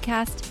Life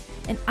podcast,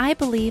 and I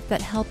believe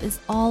that help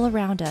is all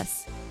around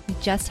us. We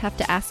just have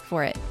to ask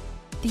for it.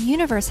 The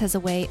universe has a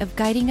way of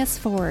guiding us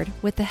forward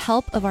with the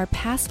help of our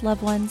past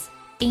loved ones,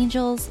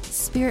 angels,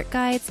 spirit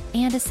guides,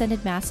 and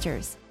ascended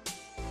masters.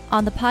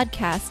 On the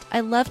podcast, I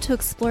love to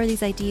explore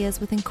these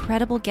ideas with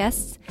incredible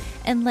guests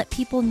and let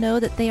people know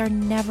that they are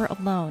never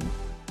alone.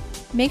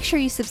 Make sure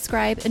you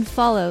subscribe and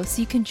follow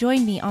so you can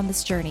join me on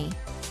this journey.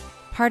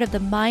 Part of the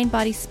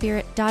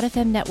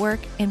mindbodyspirit.fm network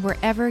and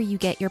wherever you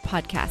get your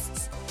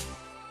podcasts.